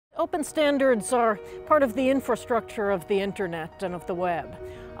Open standards are part of the infrastructure of the internet and of the web.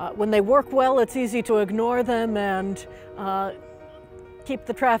 When they work well, it's easy to ignore them and keep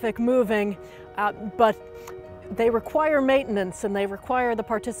the traffic moving, but they require maintenance and they require the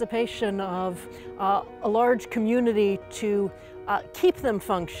participation of a large community to keep them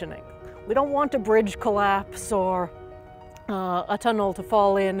functioning. We don't want a bridge collapse or a tunnel to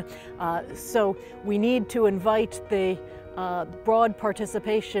fall in, so we need to invite the broad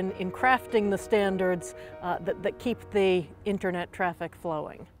participation in crafting the standards that keep the internet traffic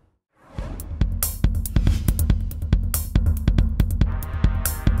flowing.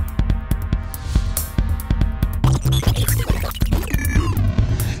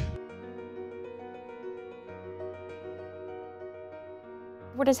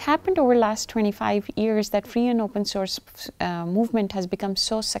 What has happened over the last 25 years that free and open source movement has become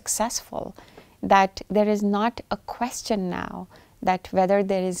so successful that there is not a question now that whether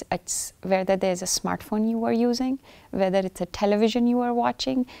there is a smartphone you are using, whether it's a television you are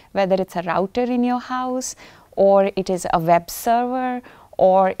watching, whether it's a router in your house, or it is a web server,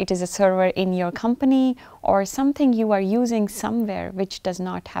 or it is a server in your company, or something you are using somewhere which does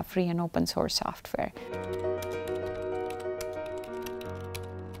not have free and open source software.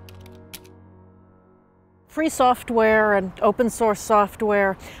 Free software and open source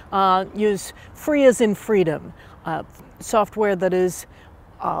software use free as in freedom, software that is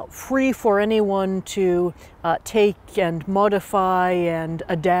free for anyone to take and modify and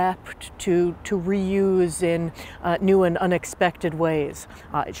adapt to reuse in new and unexpected ways.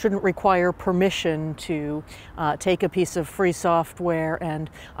 It shouldn't require permission to take a piece of free software and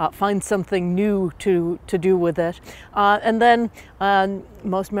find something new to do with it. And then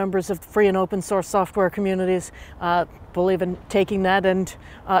most members of the free and open source software communities believe in taking that and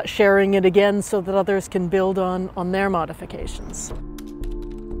sharing it again so that others can build on their modifications.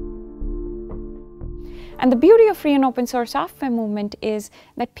 And the beauty of free and open source software movement is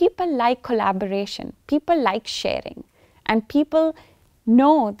that people like collaboration, people like sharing, and people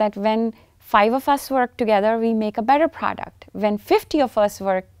know that when 5 of us work together, we make a better product. When 50 of us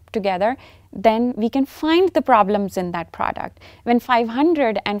work together, then we can find the problems in that product. When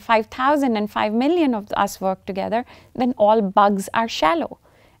 500 and 5,000 and 5 million of us work together, then all bugs are shallow.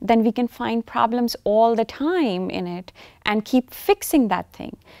 Then we can find problems all the time in it and keep fixing that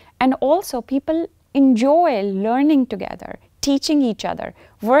thing. And also people enjoy learning together, teaching each other,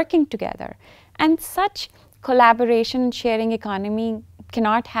 working together. And such collaboration and sharing economy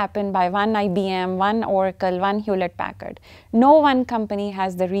cannot happen by one IBM, one Oracle, one Hewlett-Packard. No one company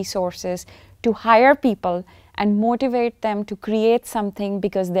has the resources to hire people and motivate them to create something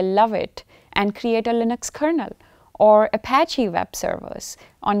because they love it and create a Linux kernel or Apache web servers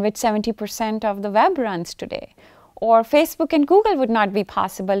on which 70% of the web runs today. Or Facebook and Google would not be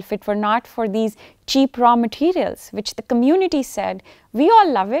possible if it were not for these cheap raw materials, which the community said, we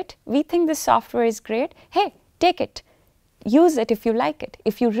all love it, we think this software is great, hey, take it, use it if you like it.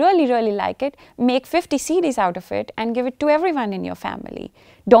 If you really, really like it, make 50 CDs out of it and give it to everyone in your family.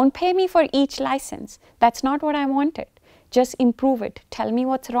 Don't pay me for each license. That's not what I wanted. Just improve it. Tell me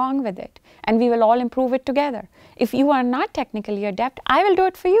what's wrong with it, and we will all improve it together. If you are not technically adept, I will do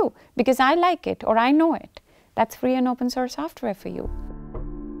it for you because I like it or I know it. That's free and open source software for you.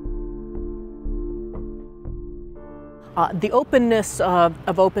 The openness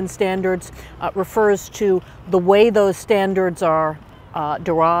of open standards refers to the way those standards are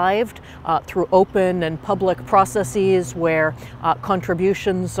derived through open and public processes where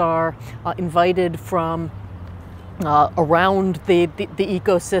contributions are invited from around the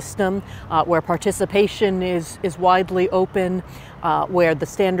ecosystem, where participation is widely open, where the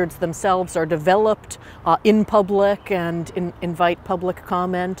standards themselves are developed in public and invite public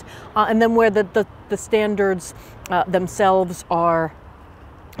comment, and then where the standards themselves are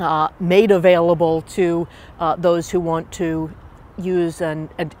made available to those who want to use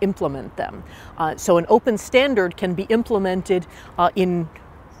and implement them. So an open standard can be implemented in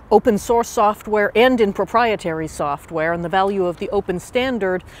open source software and in proprietary software, and the value of the open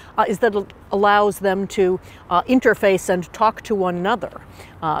standard is that it allows them to interface and talk to one another.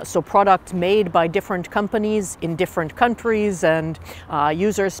 So products made by different companies in different countries and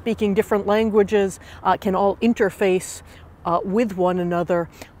users speaking different languages can all interface with one another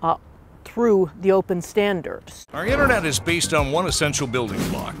through the open standards. Our internet is based on one essential building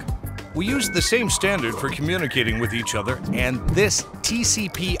block. We use the same standard for communicating with each other, and this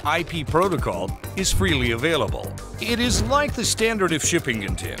TCP/IP protocol is freely available. It is like the standard of shipping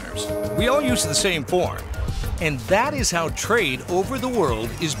containers. We all use the same form, and that is how trade over the world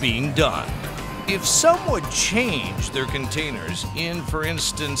is being done. If some would change their containers in, for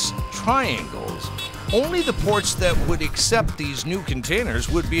instance, triangles, only the ports that would accept these new containers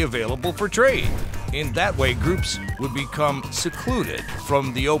would be available for trade. In that way, groups would become secluded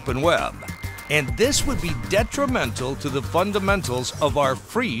from the open web. And this would be detrimental to the fundamentals of our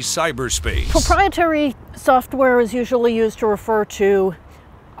free cyberspace. Proprietary software is usually used to refer to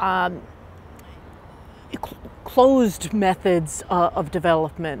closed methods of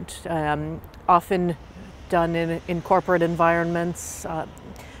development, often done in corporate environments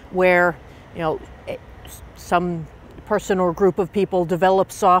where, you know, some person or group of people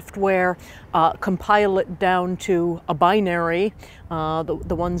develop software, compile it down to a binary,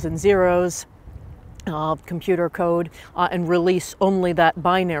 the ones and zeros, computer code, and release only that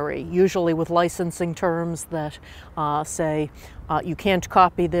binary, usually with licensing terms that say you can't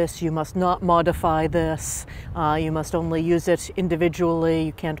copy this, you must not modify this, you must only use it individually,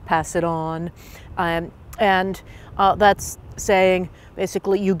 you can't pass it on. And that's saying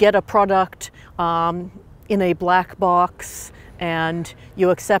basically you get a product in a black box and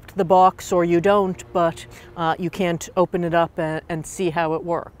you accept the box or you don't, but you can't open it up and see how it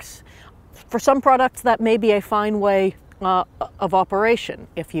works. For some products, that may be a fine way of operation.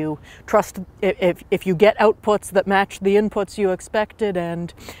 If you trust, if you get outputs that match the inputs you expected,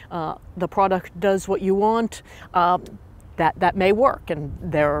 and the product does what you want, that may work. And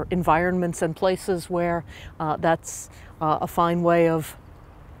there are environments and places where that's a fine way of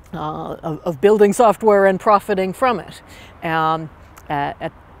building software and profiting from it. At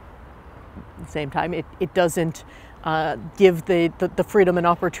the same time, it doesn't give the freedom and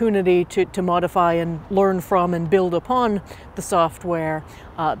opportunity to modify and learn from and build upon the software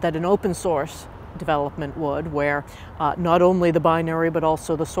that an open source development would, where not only the binary but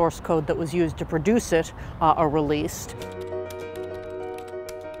also the source code that was used to produce it are released.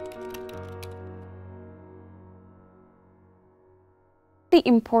 The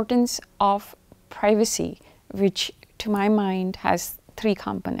importance of privacy, which to my mind has three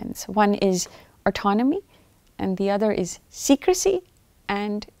components. One is autonomy, and the other is secrecy,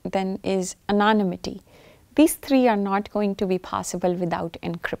 and then is anonymity. These three are not going to be possible without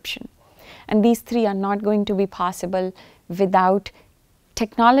encryption. And these three are not going to be possible without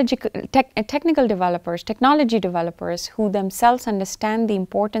technical developers, technology developers who themselves understand the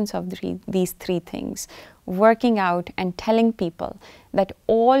importance of these three things, working out and telling people that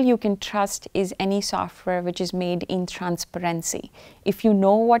all you can trust is any software which is made in transparency. If you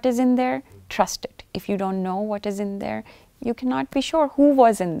know what is in there, trust it. If you don't know what is in there, you cannot be sure who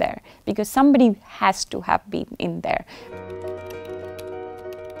was in there, because somebody has to have been in there.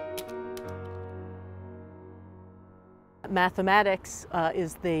 Mathematics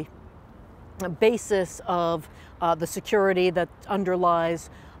is the basis of the security that underlies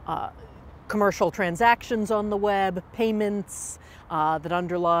commercial transactions on the web, payments, that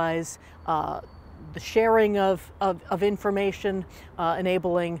underlies the sharing of information,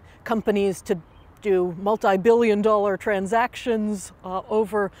 enabling companies to do multi-billion-dollar transactions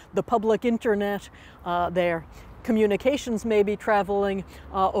over the public internet. Their communications may be traveling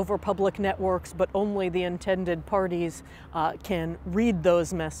over public networks, but only the intended parties can read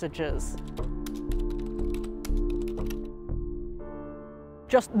those messages.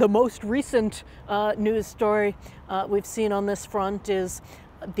 Just the most recent news story we've seen on this front is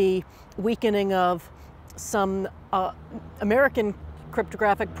the weakening of some American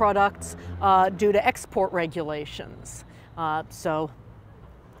cryptographic products due to export regulations.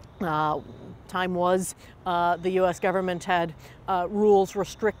 Time was the US government had rules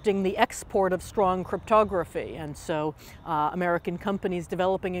restricting the export of strong cryptography, and so American companies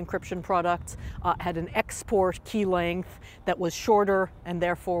developing encryption products had an export key length that was shorter and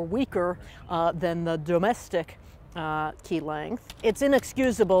therefore weaker than the domestic key length. It's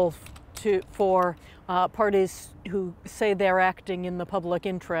inexcusable for parties who say they're acting in the public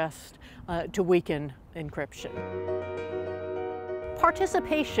interest to weaken encryption.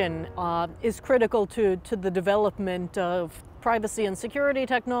 Participation is critical to the development of privacy and security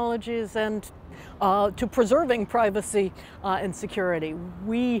technologies and to preserving privacy and security.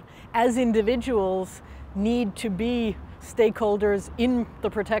 We, as individuals, need to be stakeholders in the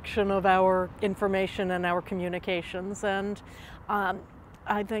protection of our information and our communications. And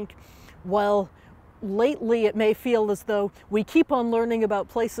I think, while lately it may feel as though we keep on learning about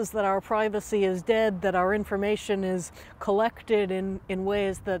places that our privacy is dead, that our information is collected in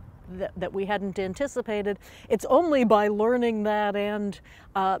ways that we hadn't anticipated, it's only by learning that and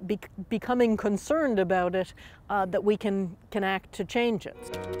becoming concerned about it that we can act to change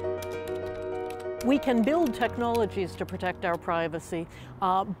it. We can build technologies to protect our privacy,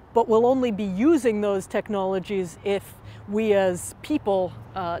 but we'll only be using those technologies if we as people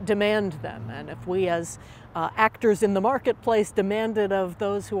demand them, and if we as actors in the marketplace demand it of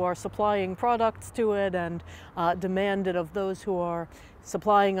those who are supplying products to it, and demand it of those who are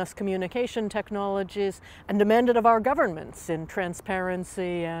supplying us communication technologies, and demand it of our governments in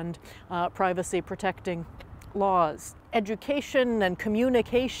transparency and privacy protecting laws. Education and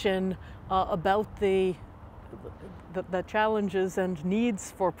communication about the challenges and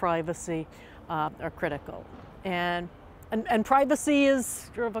needs for privacy are critical. And privacy is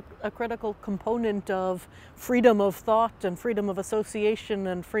sort of a critical component of freedom of thought and freedom of association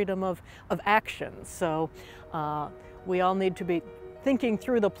and freedom of action. So we all need to be thinking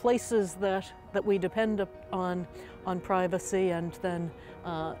through the places that we depend on privacy, and then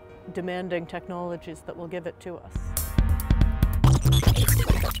demanding technologies that will give it to us.